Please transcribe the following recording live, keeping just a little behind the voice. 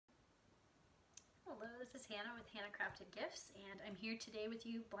this is Hannah with Hannah Crafted Gifts, and I'm here today with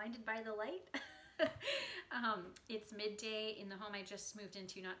you blinded by the light. It's midday in the home I just moved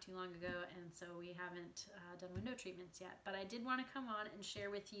into not too long ago, and so we haven't done window treatments yet, but I did want to come on and share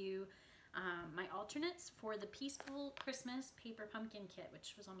with you my alternates for the Peaceful Christmas Paper Pumpkin Kit,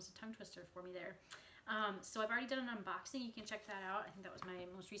 which was almost a tongue twister for me there. So I've already done an unboxing. You can check that out. I think that was my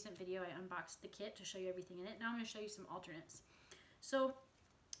most recent video. I unboxed the kit to show you everything in it. Now I'm going to show you some alternates. So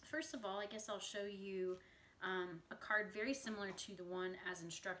first of all, I guess I'll show you a card very similar to the one as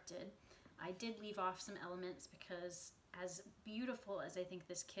instructed. I did leave off some elements because as beautiful as I think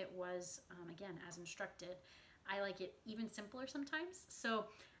this kit was, again, as instructed, I like it even simpler sometimes. So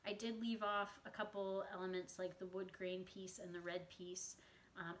I did leave off a couple elements like the wood grain piece and the red piece,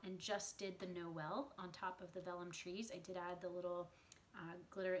 and just did the Noel on top of the vellum trees. I did add the little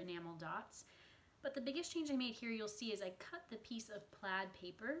glitter enamel dots. But the biggest change I made here, you'll see, is I cut the piece of plaid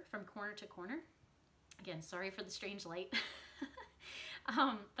paper from corner to corner. Again, sorry for the strange light.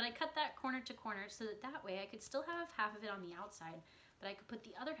 But I cut that corner to corner so that way I could still have half of it on the outside, but I could put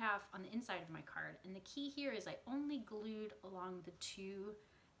the other half on the inside of my card. And the key here is I only glued along the two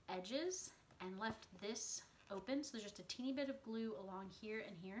edges and left this open. So there's just a teeny bit of glue along here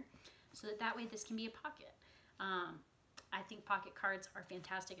and here, so that way this can be a pocket. I think pocket cards are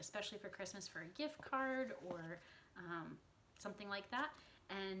fantastic, especially for Christmas, for a gift card or something like that.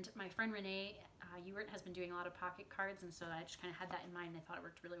 And my friend Renee Ewert has been doing a lot of pocket cards, and so I just kind of had that in mind, and I thought it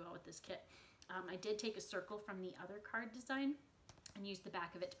worked really well with this kit. I did take a circle from the other card design and used the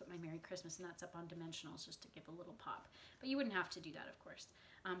back of it to put my Merry Christmas, and that's up on dimensionals just to give a little pop. But you wouldn't have to do that, of course.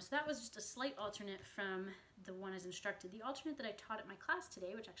 So that was just a slight alternate from the one as instructed. The alternate that I taught at my class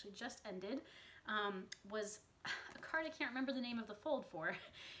today, which actually just ended, was a card I can't remember the name of the fold for.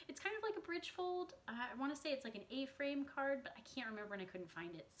 It's kind of like a bridge fold. I want to say it's like an A-frame card, but I can't remember and I couldn't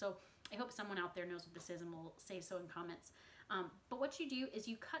find it. So I hope someone out there knows what this is and will say so in comments. But what you do is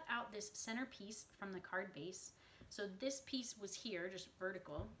you cut out this center piece from the card base. So this piece was here, just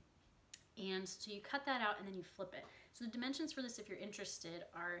vertical. And so you cut that out and then you flip it. So the dimensions for this, if you're interested,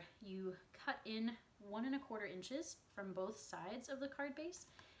 are you cut in 1 1/4 inches from both sides of the card base,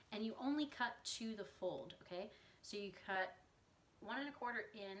 and you only cut to the fold, okay? So you cut 1 1/4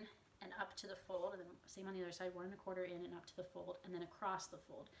 in and up to the fold, and then same on the other side, 1 1/4 in and up to the fold, and then across the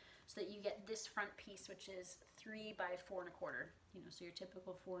fold, so that you get this front piece, which is 3 by 4 1/4, you know, so your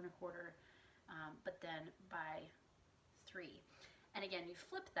typical 4 1/4, but then by 3. And again, you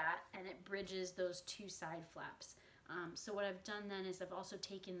flip that and it bridges those two side flaps. So what I've done then is I've also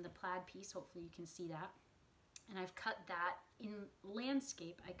taken the plaid piece, hopefully you can see that, and I've cut that in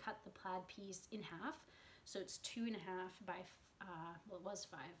landscape. I cut the plaid piece in half, so it's 2 1/2 by, well, it was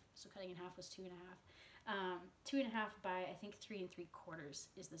 5, so cutting in half was 2 1/2. 2 1/2 by, I think, 3 3/4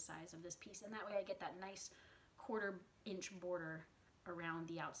 is the size of this piece, and that way I get that nice 1/4 inch border around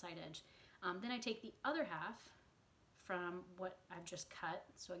the outside edge. Then I take the other half from what I've just cut.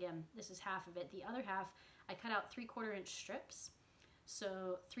 So again, this is half of it. The other half, I cut out 3/4 inch strips.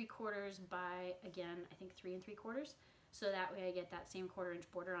 So 3/4 by, again, I think 3 3/4. So that way I get that same 1/4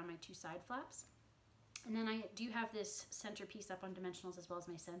 inch border on my two side flaps. And then I do have this centerpiece up on dimensionals, as well as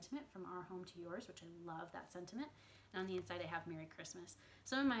my sentiment from Our Home to Yours, which I love that sentiment. And on the inside I have Merry Christmas.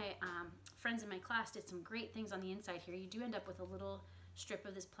 Some of my friends in my class did some great things on the inside here. You do end up with a little strip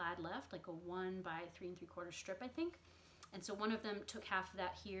of this plaid left, like a 1 by 3 3/4 strip, I think. And so one of them took half of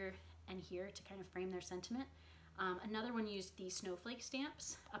that here and here to kind of frame their sentiment. Another one used the snowflake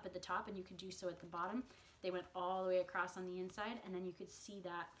stamps up at the top, and you could do so at the bottom. They went all the way across on the inside, and then you could see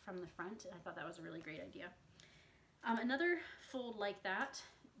that from the front. I thought that was a really great idea. Another fold like that,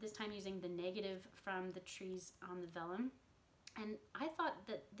 this time using the negative from the trees on the vellum. And I thought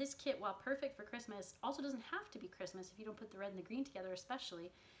that this kit, while perfect for Christmas, also doesn't have to be Christmas if you don't put the red and the green together,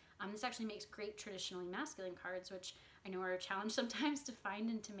 especially. This actually makes great traditionally masculine cards, which I know are a challenge sometimes to find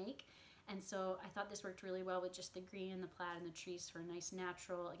and to make. And so I thought this worked really well with just the green and the plaid and the trees for a nice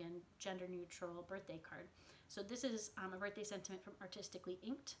natural, again, gender neutral birthday card. So this is a birthday sentiment from Artistically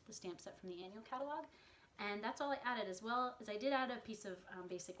Inked, the stamp set from the annual catalog. And that's all I added, as well as I did add a piece of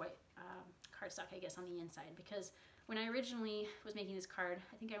basic white cardstock, I guess, on the inside, because when I originally was making this card,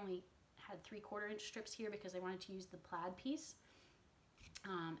 I think I only had 3/4 inch strips here because I wanted to use the plaid piece.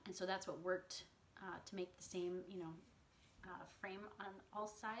 And so that's what worked to make the same, you know, frame on all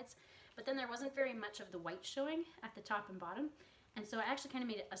sides. But then there wasn't very much of the white showing at the top and bottom. And so I actually kind of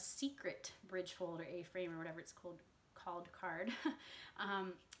made it a secret bridge fold or A-frame or whatever it's called card.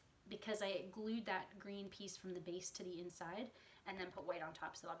 Because I glued that green piece from the base to the inside and then put white on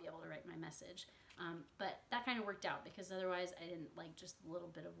top, so I'll be able to write my message. But that kind of worked out because otherwise I didn't like just a little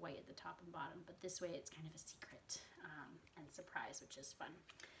bit of white at the top and bottom. But this way it's kind of a secret and surprise, which is fun.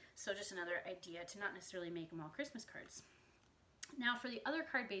 So just another idea to not necessarily make them all Christmas cards. Now for the other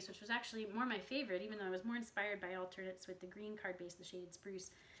card base, which was actually more my favorite, even though I was more inspired by alternates with the green card base, the shaded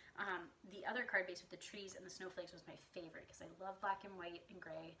spruce, the other card base with the trees and the snowflakes was my favorite because I love black and white and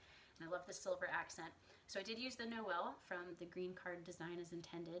gray, and I love the silver accent. So I did use the Noel from the green card design as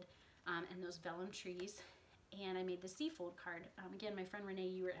intended, and those vellum trees, and I made the Z-fold card. Again, my friend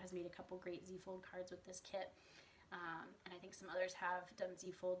Renee Ewert has made a couple great Z-fold cards with this kit, and I think some others have done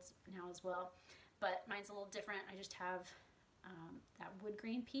Z-folds now as well, but mine's a little different. I just have that wood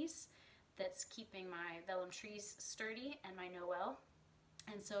grain piece that's keeping my vellum trees sturdy and my Noel,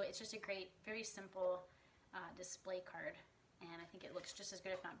 and so it's just a great, very simple display card, and I think it looks just as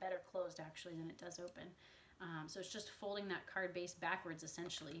good, if not better, closed actually than it does open. So it's just folding that card base backwards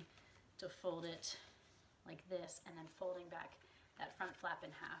essentially to fold it like this, and then folding back that front flap in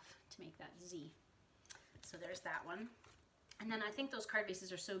half to make that Z. So there's that one. And then I think those card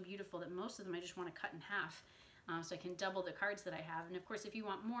bases are so beautiful that most of them I just want to cut in half, so I can double the cards that I have. And of course, if you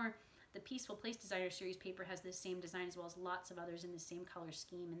want more, the Peaceful Place Designer Series paper has this same design as well as lots of others in the same color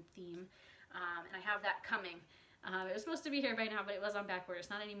scheme and theme. And I have that coming. It was supposed to be here by now, but it was on back order. It's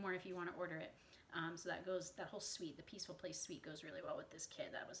not anymore if you want to order it. So that goes, that whole suite, the Peaceful Place suite, goes really well with this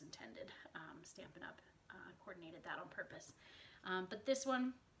kit. That was intended. Stampin' Up! Coordinated that on purpose. But this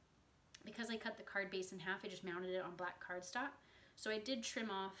one, because I cut the card base in half, I just mounted it on black cardstock. So I did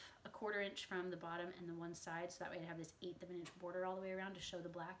trim off a 1/4 inch from the bottom and the one side, so that way I'd have this 1/8 of an inch border all the way around to show the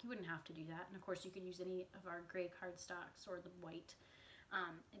black. You wouldn't have to do that. And of course you could use any of our gray cardstocks or the white.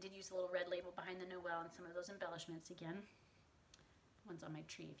 I did use a little red label behind the Noel and some of those embellishments again. One's on my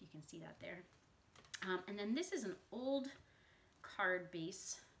tree if you can see that there. And then this is an old card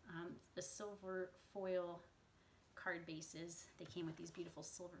base, the silver foil card bases. They came with these beautiful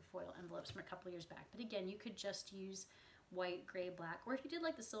silver foil envelopes from a couple years back. But again, you could just use white, gray, black, or if you did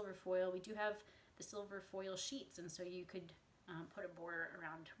like the silver foil, we do have the silver foil sheets, and so you could put a border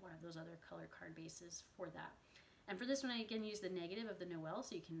around one of those other color card bases for that. And for this one, I again use the negative of the Noel,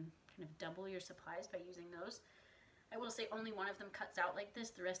 so you can kind of double your supplies by using those. I will say only one of them cuts out like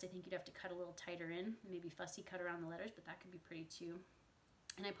this. The rest I think you'd have to cut a little tighter in, maybe fussy cut around the letters, but that could be pretty too.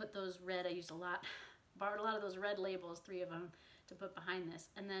 And I put those red, I used a lot, borrowed a lot of those red labels, 3 of them, to put behind this.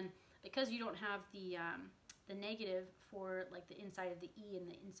 And then because you don't have the negative for like the inside of the E and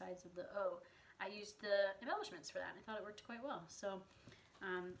the insides of the O, I used the embellishments for that, and I thought it worked quite well. So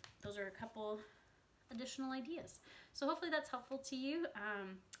those are a couple additional ideas. So hopefully that's helpful to you.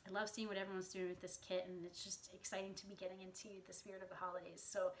 I love seeing what everyone's doing with this kit, and it's just exciting to be getting into the spirit of the holidays.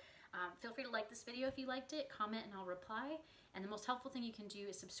 So feel free to like this video if you liked it, comment and I'll reply. And the most helpful thing you can do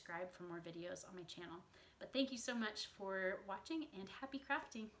is subscribe for more videos on my channel. But thank you so much for watching, and happy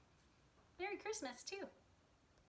crafting. Merry Christmas too.